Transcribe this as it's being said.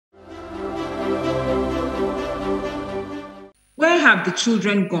Where have the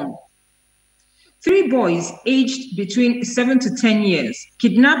children gone? 3 boys aged between 7 to 10 years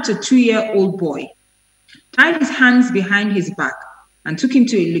kidnapped a 2-year-old boy, tied his hands behind his back, and took him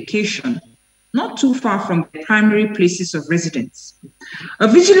to a location not too far from the primary places of residence. A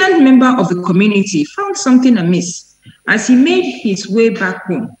vigilant member of the community found something amiss as he made his way back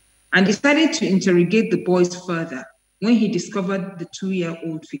home and decided to interrogate the boys further when he discovered the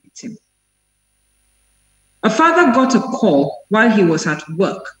 2-year-old victim. A father got a call while he was at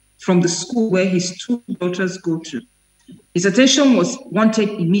work from the school where his 2 daughters go to. His attention was wanted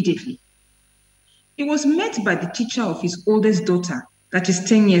immediately. He was met by the teacher of his oldest daughter, that is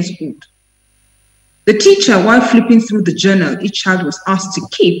 10 years old. The teacher, while flipping through the journal each child was asked to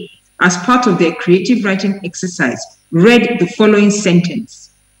keep as part of their creative writing exercise, read the following sentence: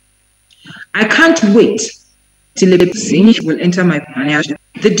 "I can't wait till a will enter my marriage."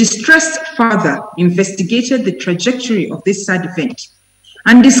 The distressed father investigated the trajectory of this sad event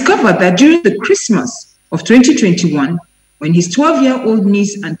and discovered that during the Christmas of 2021, when his 12-year-old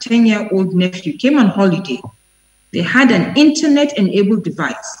niece and 10-year-old nephew came on holiday, they had an internet-enabled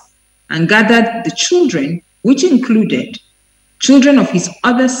device and gathered the children, which included children of his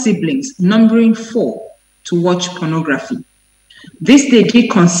other siblings, numbering 4, to watch pornography. This they did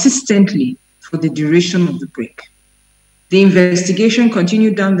consistently for the duration of the break. The investigation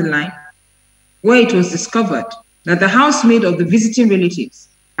continued down the line, where it was discovered that the housemaid of the visiting relatives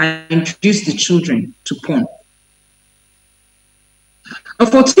had introduced the children to porn. A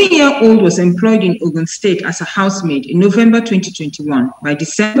 14-year-old was employed in Ogun State as a housemaid in November 2021. By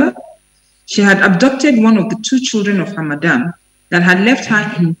December, she had abducted one of the 2 children of her madam that had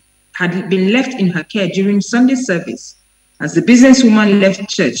been left in her care during Sunday service as the businesswoman left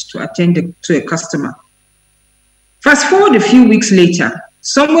church to attend to a customer. Fast forward a few weeks later,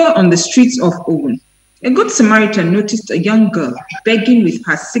 somewhere on the streets of Ogun, a good Samaritan noticed a young girl begging with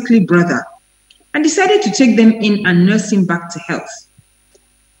her sickly brother and decided to take them in and nurse him back to health.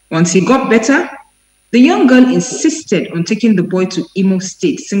 Once he got better, the young girl insisted on taking the boy to Imo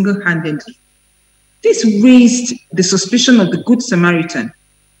State single-handedly. This raised the suspicion of the Good Samaritan,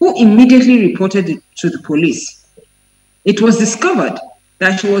 who immediately reported it to the police. It was discovered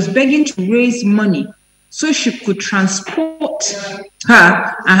that she was begging to raise money so she could transport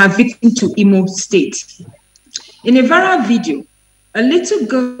her and her victim to Imo State. In a viral video, a little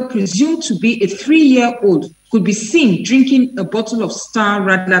girl presumed to be a 3-year-old could be seen drinking a bottle of Star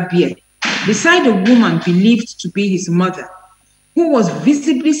Radler beer beside a woman believed to be his mother, who was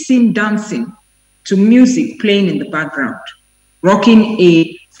visibly seen dancing to music playing in the background. Rocking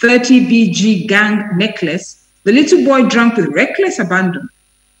a 30 BG gang necklace, the little boy drank with reckless abandon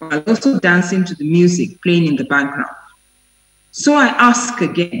while also dancing to the music playing in the background. So I ask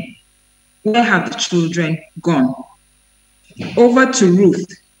again, where have the children gone? Over to Ruth.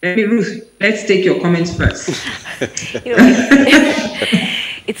 Ruth, let's take your comments first.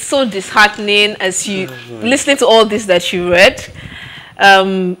 It's so disheartening as you listening to all this that you read,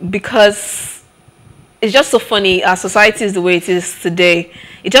 because it's just so funny. Our society is the way it is today.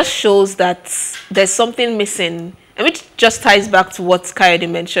 It just shows that there's something missing, and which just ties back to what Kayode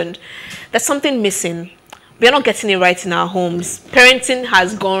mentioned. There's something missing. We're not getting it right in our homes. Parenting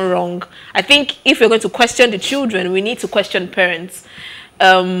has gone wrong. I think if we're going to question the children, we need to question parents.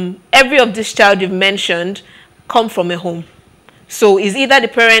 Every of this child you've mentioned come from a home. So it's either the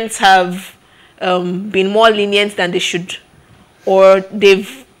parents have been more lenient than they should, or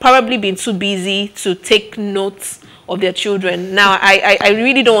they've probably been too busy to take notes of their children. Now, I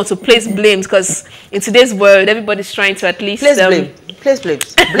really don't want to place blames, because in today's world, everybody's trying to at least... Place blame. Place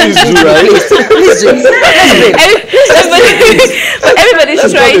blames. Please do, right? Please do.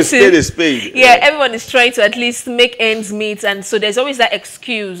 Everybody's trying to... Spade. Yeah, everyone is trying to at least make ends meet. And so there's always that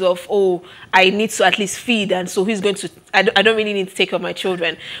excuse of, oh, I need to at least feed. And so who's going to... I don't really need to take care of my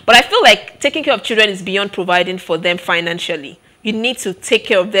children. But I feel like taking care of children is beyond providing for them financially. You need to take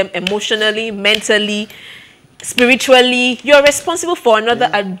care of them emotionally, mentally, spiritually. You're responsible for another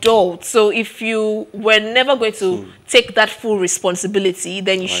adult. So if you were never going to take that full responsibility,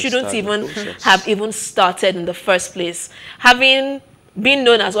 then you shouldn't even have even started in the first place. Having been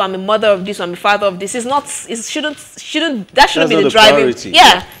known as, oh, I'm a mother of this, or I'm a father of this, that shouldn't be the driving priority.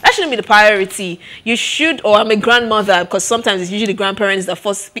 Yeah, that shouldn't be the priority. You should, or I'm a grandmother, because sometimes it's usually grandparents that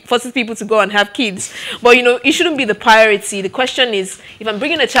forces people to go and have kids. But you know, it shouldn't be the priority. The question is, if I'm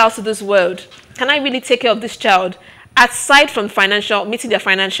bringing a child to this world, can I really take care of this child aside from meeting their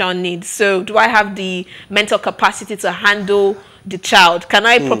financial needs? So do I have the mental capacity to handle the child? Can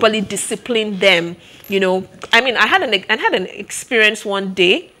I properly discipline them? You know, I mean, I had an experience one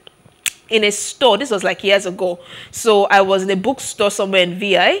day in a store. This was like years ago. So I was in a bookstore somewhere in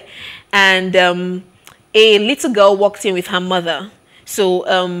VI, and a little girl walked in with her mother.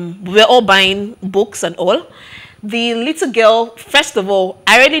 So we were all buying books and all. The little girl, first of all,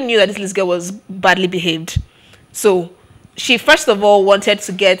 I already knew that this little girl was badly behaved. So she first of all wanted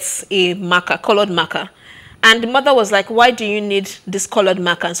to get a marker, colored marker. And the mother was like, why do you need this colored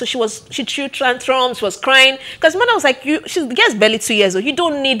marker? And so she threw tantrums, she was crying. Because the mother was like, she gets barely 2 years old, you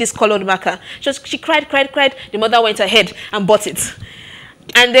don't need this colored marker. She cried. The mother went ahead and bought it.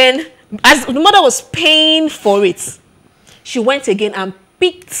 And then, as the mother was paying for it, she went again and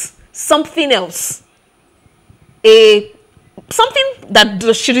picked something else. Something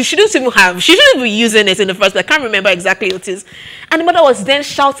that she didn't even have. She shouldn't be using it in the first place. I can't remember exactly what it is. And the mother was then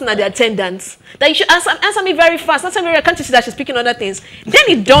shouting at the attendants that you should answer me very fast. Answer me very, can't you see that she's picking other things? Then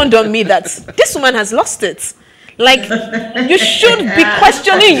it dawned on me that this woman has lost it. Like, you should be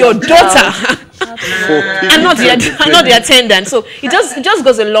questioning your daughter and not the attendant. So it just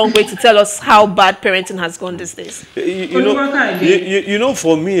goes a long way to tell us how bad parenting has gone these days. You know,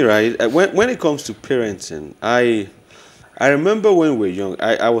 for me, right, when it comes to parenting, I remember when we were young,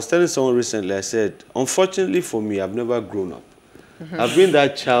 I was telling someone recently, I said, unfortunately for me, I've never grown up. I've been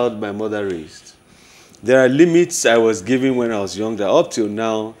that child my mother raised. There are limits I was given when I was younger. Up till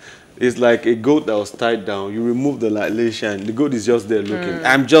now, it's like a goat that was tied down. You remove the laylation, the goat is just there looking.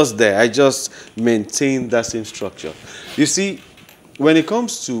 I'm just there. I just maintain that same structure. You see, when it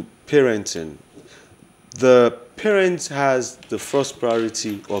comes to parenting, the parent has the first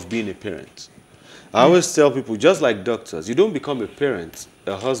priority of being a parent. I always tell people, just like doctors, you don't become a parent,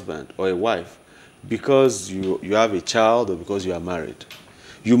 a husband, or a wife because you have a child or because you are married.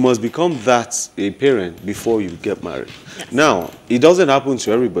 You must become that, a parent, before you get married. Yes. Now, it doesn't happen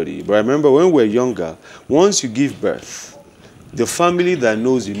to everybody, but I remember when we were younger, once you give birth, the family that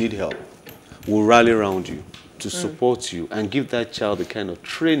knows you need help will rally around you to support you and give that child the kind of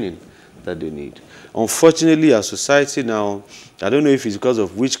training that they need. Unfortunately, our society now, I don't know if it's because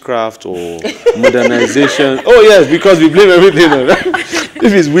of witchcraft or modernization. Oh yes, because we blame everything on that.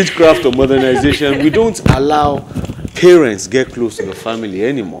 If it's witchcraft or modernization, we don't allow parents get close to the family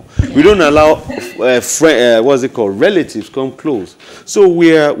anymore. We don't allow relatives come close. So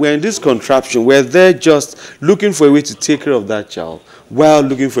we're in this contraption where they're just looking for a way to take care of that child while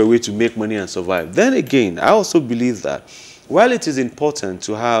looking for a way to make money and survive. Then again, I also believe that while it is important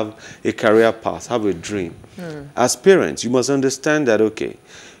to have a career path, have a dream, as parents, you must understand that, okay,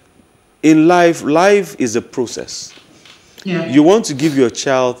 in life is a process. Yeah. You want to give your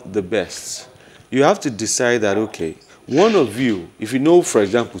child the best. You have to decide that, okay, one of you, if you know, for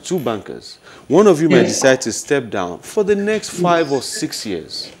example, 2 bankers, one of you might decide to step down for the next 5 or 6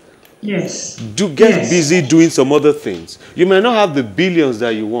 years. Yes. Get busy doing some other things. You may not have the billions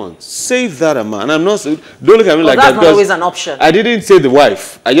that you want. Save that amount. And I'm not, don't look at me like that. That's not always an option. I didn't say the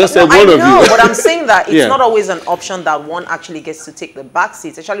wife. I just said one of you. I know, but I'm saying that it's not always an option that one actually gets to take the back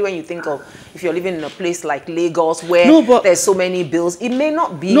seat. Especially when you think of if you're living in a place like Lagos where there's so many bills. It may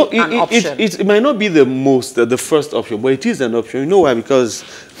not be an option. It might not be the first option, but it is an option. You know why? Because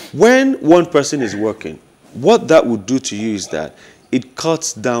when one person is working, what that would do to you is that it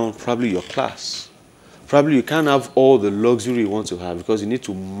cuts down probably your class. Probably you can't have all the luxury you want to have because you need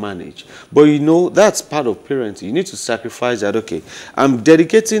to manage. But you know, that's part of parenting. You need to sacrifice that, okay, I'm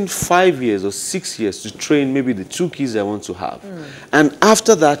dedicating 5 years or 6 years to train maybe the 2 kids I want to have. And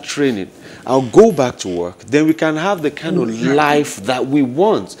after that training, I'll go back to work. Then we can have the kind of life that we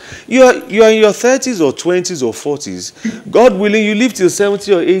want. You're in your 30s or 20s or 40s. God willing, you live till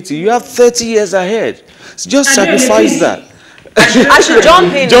 70 or 80. You have 30 years ahead. So just sacrifice that. I should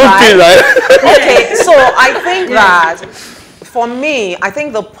jump in, right? Okay, so I think that for me, I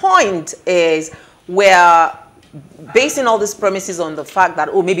think the point is we're basing all these premises on the fact that,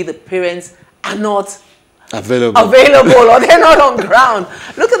 oh, maybe the parents are not available or they're not on ground.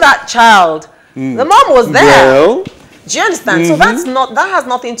 Look at that child. The mom was there. Well, do you understand? So that has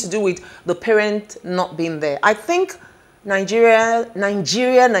nothing to do with the parent not being there. I think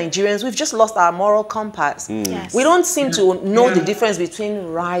Nigerians, we've just lost our moral compass. Yes. We don't seem to know the difference between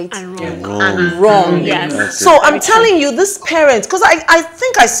right and wrong. Yes. So I'm telling you, this parent, because I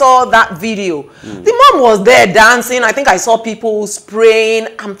think I saw that video. The mom was there dancing. I think I saw people spraying.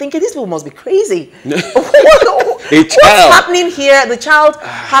 I'm thinking, these people must be crazy. What's happening here? The child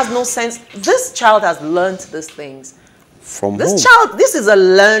has no sense. This child has learned these things. This is a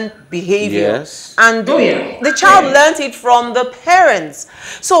learned behavior. Yes. And the child learned it from the parents.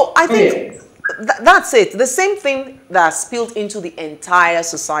 So I think that's it. The same thing that spilled into the entire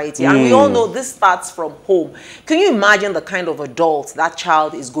society. And we all know this starts from home. Can you imagine the kind of adult that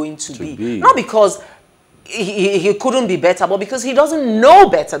child is going to be? Not because he couldn't be better, but because he doesn't know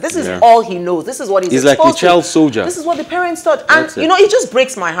better. This is all he knows. This is what he's like a child soldier. This is what the parents thought. And, you know, it just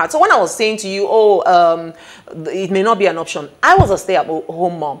breaks my heart. So when I was saying to you, it may not be an option. I was a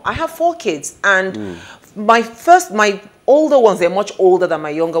stay-at-home mom. I have 4 kids. And my older ones, they're much older than my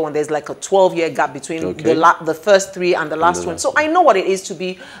younger one. There's like a 12-year gap between the first 3 and the last one. So I know what it is to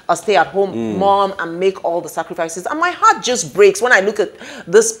be a stay-at-home mom and make all the sacrifices. And my heart just breaks when I look at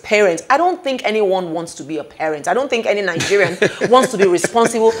this parent. I don't think anyone wants to be a parent. I don't think any Nigerian wants to be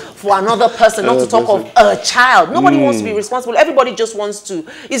responsible for another person, not to talk of a child. Nobody wants to be responsible. Everybody just wants to.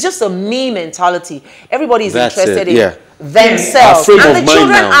 It's just a me mentality. Everybody is interested in themselves. And the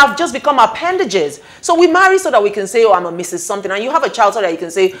children have just become appendages. So we marry so that we can say, oh, I'm a Mrs. something. And you have a child so that you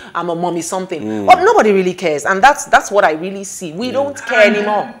can say, I'm a mommy something. But nobody really cares. And that's what I really see. We don't care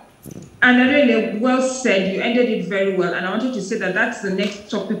anymore. And really well said. You ended it very well. And I wanted to say that that's the next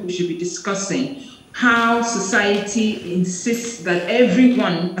topic we should be discussing. How society insists that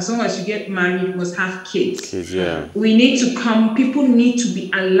everyone, as long as you get married, must have kids. We need to people need to be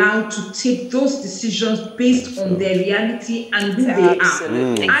allowed to take those decisions based on their reality and who they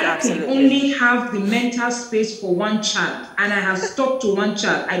are. I can only have the mental space for one child, and I have stuck to one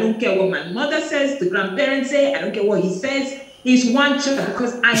child. I don't care what my mother says, the grandparents say, I don't care what he says. He's one child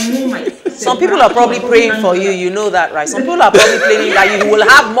because I know my. Some people are probably praying for you. You know that, right? Some people are probably praying that you will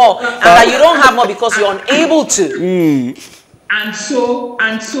have more and that you don't have more because you're unable to. And so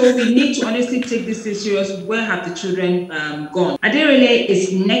we need to honestly take this serious. Where have the children gone? Adenrele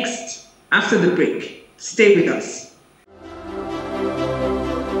is next after the break. Stay with us.